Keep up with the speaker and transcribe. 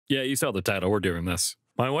Yeah, you saw the title. We're doing this.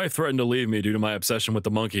 My wife threatened to leave me due to my obsession with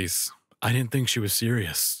the monkeys. I didn't think she was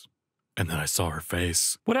serious. And then I saw her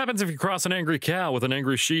face. What happens if you cross an angry cow with an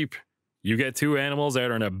angry sheep? You get two animals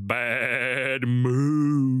that are in a bad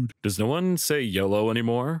mood. Does no one say YOLO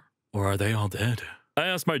anymore? Or are they all dead? I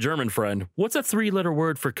asked my German friend, what's a three-letter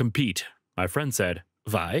word for compete? My friend said,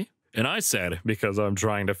 Vai? And I said, because I'm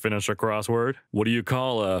trying to finish a crossword, what do you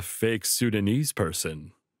call a fake Sudanese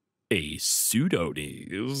person? A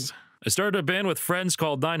Sudanese. I started a band with friends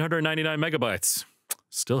called 999 Megabytes.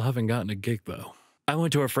 Still haven't gotten a gig, though. I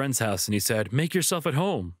went to a friend's house and he said, make yourself at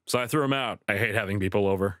home. So I threw him out. I hate having people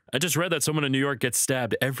over. I just read that someone in New York gets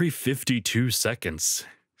stabbed every 52 seconds.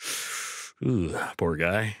 Ooh, poor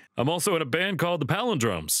guy. I'm also in a band called the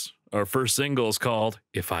Palindromes. Our first single is called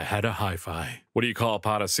If I Had a Hi-Fi. What do you call a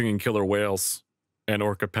pot of singing killer whales? An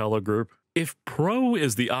orcapella group? If pro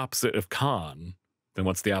is the opposite of con, then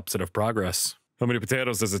what's the opposite of progress? How many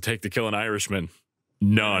potatoes does it take to kill an Irishman?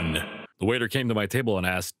 None. The waiter came to my table and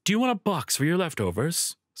asked, do you want a box for your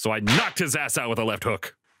leftovers? So I knocked his ass out with a left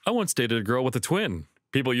hook. I once dated a girl with a twin.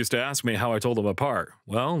 People used to ask me how I told them apart.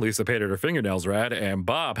 Well, Lisa painted her fingernails red, and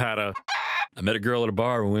Bob had a... I met a girl at a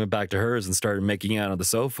bar and we went back to hers and started making out on the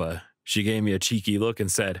sofa. She gave me a cheeky look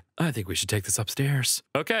and said, I think we should take this upstairs.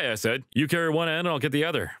 Okay, I said. You carry one end and I'll get the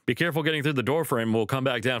other. Be careful getting through the door frame and we'll come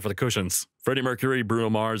back down for the cushions. Freddie Mercury, Bruno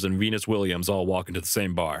Mars, and Venus Williams all walk into the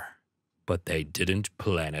same bar. But they didn't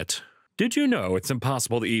plan it. Did you know it's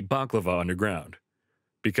impossible to eat baklava underground?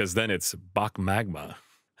 Because then it's bak magma.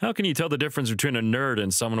 How can you tell the difference between a nerd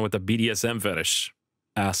and someone with a BDSM fetish?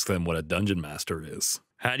 Ask them what a dungeon master is.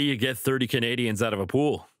 How do you get 30 Canadians out of a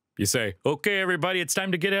pool? You say, okay, everybody, it's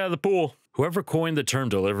time to get out of the pool. Whoever coined the term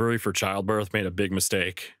delivery for childbirth made a big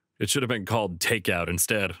mistake. It should have been called takeout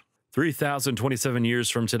instead. 3,027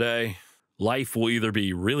 years from today, life will either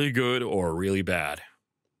be really good or really bad.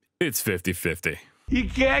 It's 50-50. You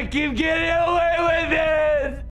can't keep getting away